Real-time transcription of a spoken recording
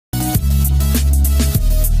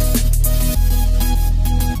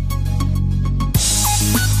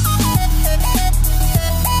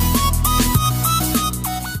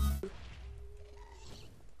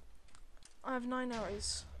9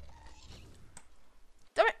 arrows.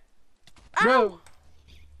 Damn it! Ow! No!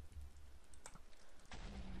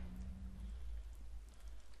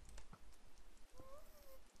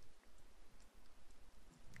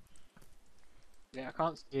 Yeah, I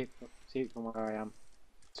can't see it from where I am,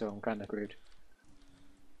 so I'm kind of screwed.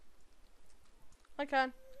 I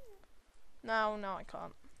can. No, I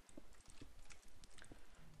can't.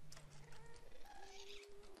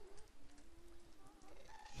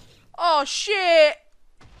 Oh shit!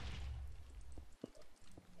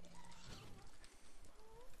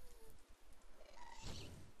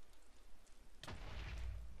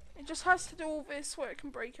 It just has to do all this where it can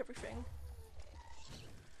break everything.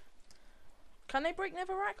 Can they break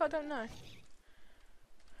Netherrack? I don't know.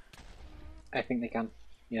 I think they can.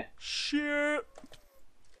 Yeah. Shit!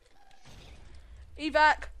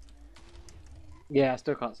 Evac! Yeah, I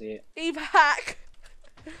still can't see it. Evac!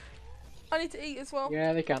 I need to eat as well.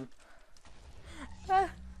 Yeah, they can.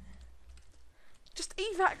 Just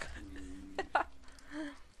evac!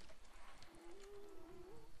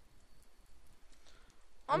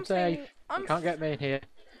 I'm safe. You can't get me in here.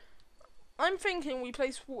 I'm thinking we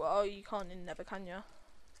place water. Oh, you can't in Nether, can you?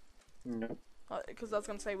 No. Because I was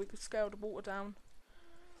going to say we could scale the water down.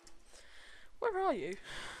 Where are you?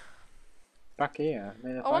 Back here.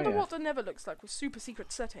 I wonder what the Nether looks like with super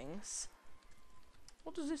secret settings.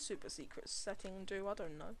 What does this super secret setting do? I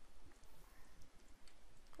don't know.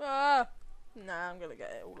 Ah! Nah, I'm going to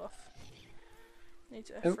get it all off. Need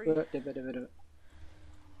to F3. Oh,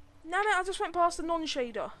 Damn it, I just went past the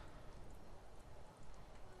non-shader.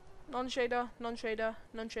 Non-shader, non-shader,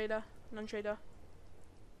 non-shader, non-shader.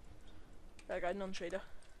 There we go, non-shader.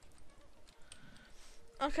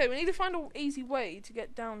 Okay, we need to find an easy way to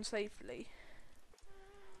get down safely.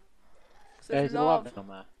 There's lava on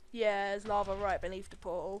there. Yeah, there's lava right beneath the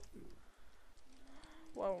portal.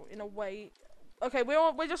 Well, in a way. Okay,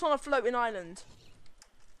 we're just on a floating island.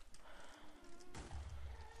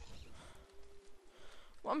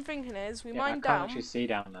 What I'm thinking is we mine I down. can't actually see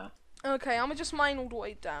down there. Okay, I'm gonna just mine all the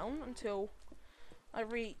way down until I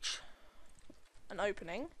reach an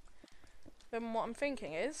opening. Then what I'm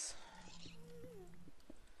thinking is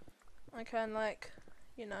I can, like,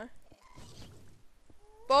 you know.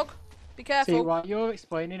 Bog, be careful. See, while you're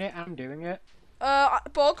explaining it, I'm doing it.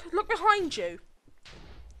 Bog, look behind you.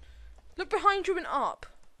 Look behind you and up.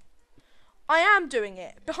 I am doing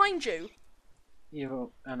it. Behind you.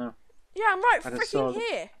 I know. Yeah, I'm right I just saw freaking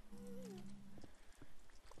here.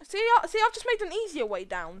 See, I've just made an easier way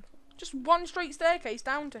down. Just one straight staircase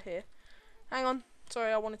down to here. Hang on.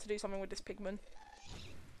 Sorry, I wanted to do something with this pigman.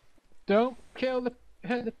 Don't kill the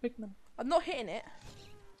pigman. I'm not hitting it.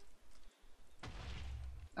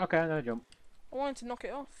 Okay, I'm gonna jump. I wanted to knock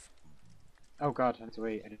it off. Oh god, I had to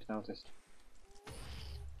wait. I just noticed.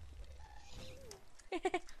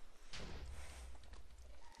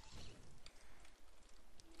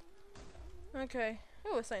 Okay.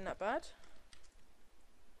 Oh, this ain't that bad.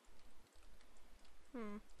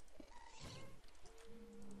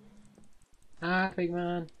 Ah,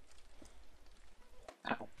 pigman.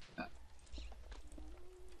 Ow.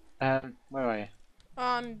 Where are you?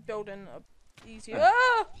 I'm building a easier. Oh.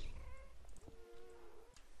 Ah!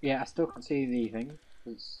 Yeah, I still can't see the thing.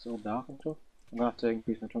 It's all dark and stuff. I'm gonna have to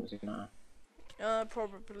increase my trumpets again now.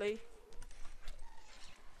 Probably.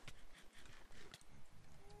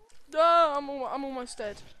 Ah, I'm almost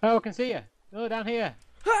dead. Oh, I can see you. Oh, down here.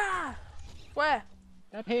 Ah! Where?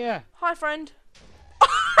 Down here. Hi, friend.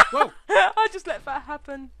 Whoa! I just let that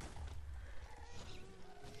happen.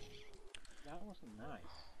 That wasn't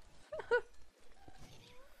nice.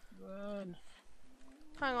 Run.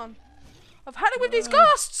 Hang on. I've had it with these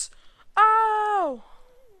ghosts! Ow!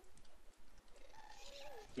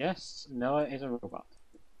 Yes, Noah is a robot.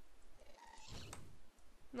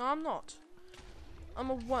 No, I'm not. I'm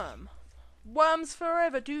a worm. Worms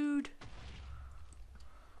forever, dude.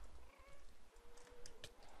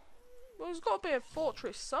 Well, there's got to be a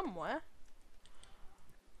fortress somewhere.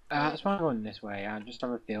 That's why I'm going this way. I just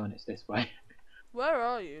have a feeling it's this way. Where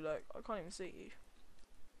are you? Like, I can't even see you.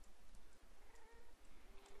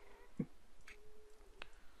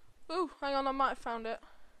 Ooh, hang on, I might have found it.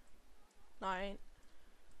 No, I ain't.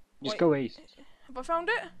 Just Wait, go east. have I found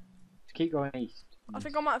it? Just keep going east. I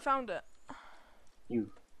think I might have found it.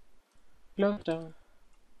 You. Close down.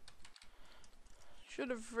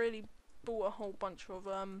 Should have really bought a whole bunch of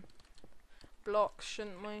blocks,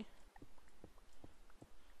 shouldn't we?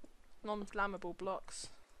 Non-flammable blocks.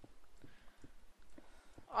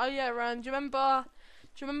 Oh yeah, Rand. Do you remember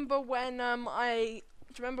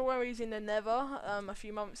when we was in the Nether a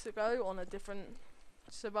few months ago on a different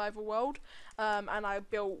survival world, and I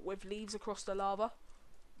built with leaves across the lava.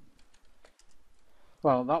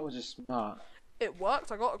 Well, that was just smart. It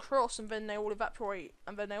worked. I got across, and then they all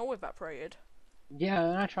evaporated. Yeah,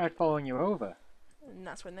 and I tried following you over. And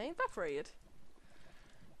that's when they evaporated.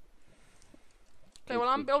 Okay, well,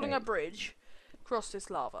 I'm building a bridge across this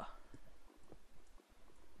lava.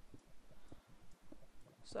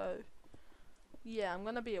 So, yeah, I'm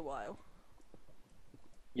gonna be a while.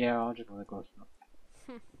 Yeah, I'll just gonna go.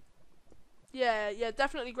 Yeah,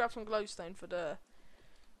 definitely grab some glowstone for the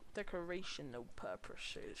decorational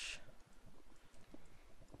purposes.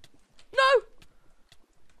 No!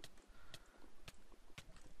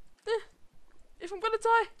 If I'm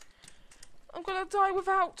gonna die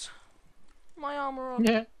without my armor on.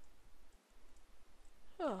 Yeah.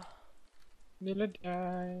 Oh, Nearly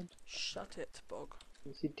died. shut it, Bog.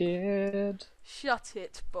 Yes, he did. Shut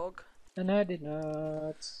it, Bog. And I did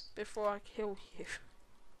not. Before I kill you.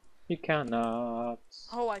 You cannot.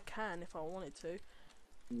 Oh, I can if I wanted to.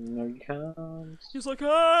 No, you can't. Yes, I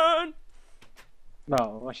can!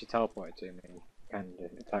 No, unless you teleport to me and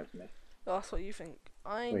attack me Oh, that's what you think.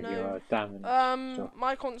 I with know. your diamond stuff.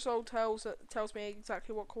 My console tells me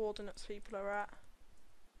exactly what coordinates people are at.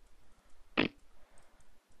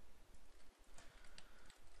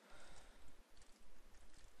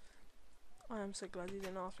 I am so glad you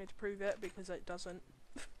didn't ask me to prove it, because it doesn't.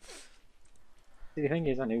 See, the thing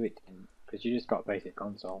is, I knew it didn't, because you just got a basic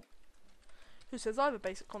console. Who says I have a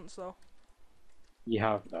basic console? You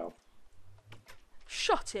have, though.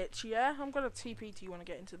 Shut it, yeah? I'm gonna TP to you when I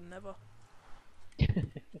get into the Nether.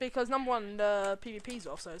 Because number one, the PvP's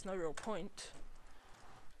off, so there's no real point.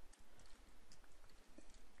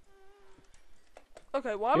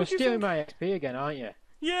 Okay, why You're would you stealing think... my XP again, aren't you?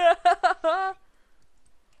 Yeah!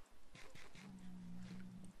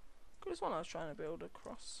 This one I was trying to build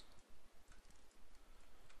across.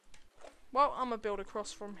 Well, I'm gonna build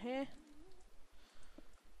across from here.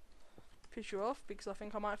 Piss you off, because I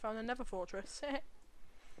think I might have found a Nether fortress.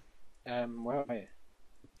 Where are you?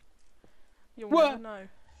 You'll What? never know.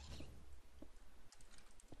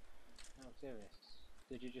 No, I'm serious.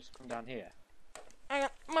 Did you just come down here? Hang on,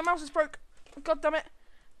 my mouse is broke. God damn it.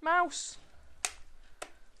 Mouse.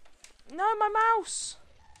 No, my mouse.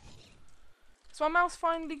 Is my mouse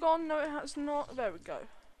finally gone? No, it has not. There we go.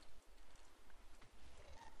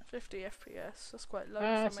 50 FPS. That's quite low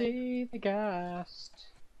I for me. see the ghast.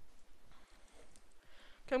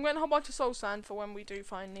 Okay, I'm getting a whole bunch of soul sand for when we do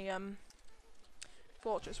find the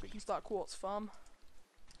fortress. We can start quartz farm.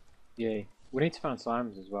 Yeah. We need to find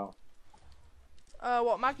slimes as well.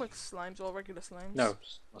 What, magma slimes or regular slimes? No,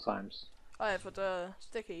 slimes. Oh yeah, for the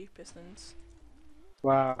sticky pistons.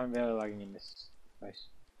 Wow, I'm really lagging in this place.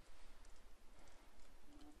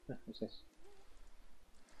 What's this?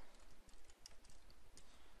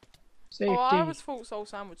 Safety. Oh, I always thought soul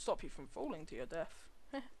sand would stop you from falling to your death.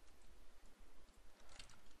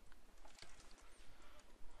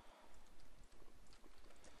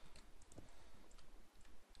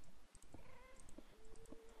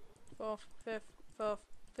 Fourth, fifth, fourth,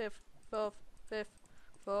 fifth, fourth, fifth,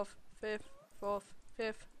 fourth, fifth, fourth,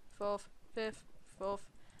 fifth, fourth, fifth, fourth.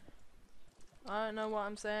 I don't know what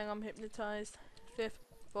I'm saying, I'm hypnotized. Fifth,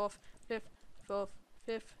 fourth, fifth, fourth,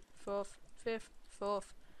 fifth, fourth, fifth,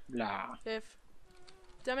 fourth, Blah. fifth.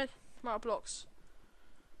 Damn it, I'm out of blocks.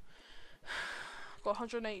 I've got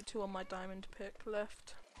 182 on my diamond pick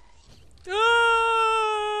left.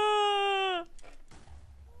 Ah!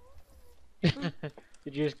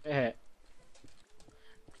 Did you just get hit?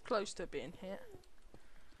 Close to being hit.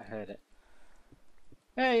 I heard it.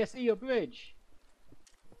 Hey, I see your bridge.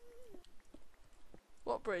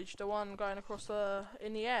 What bridge? The one going across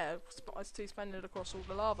in the air? It's suspended across all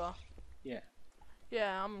the lava. Yeah.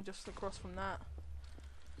 Yeah, I'm just across from that.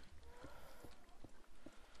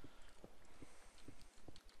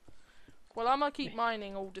 Well, I'm gonna keep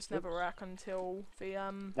mining all this netherrack until the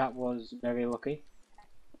That was very lucky.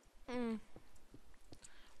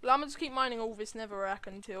 Well, I'm gonna just keep mining all this netherrack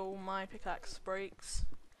until my pickaxe breaks.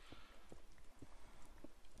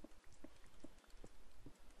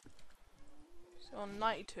 So on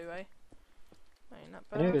 92, eh? Ain't that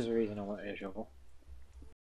I knew bad. there's a reason I wanted a shovel.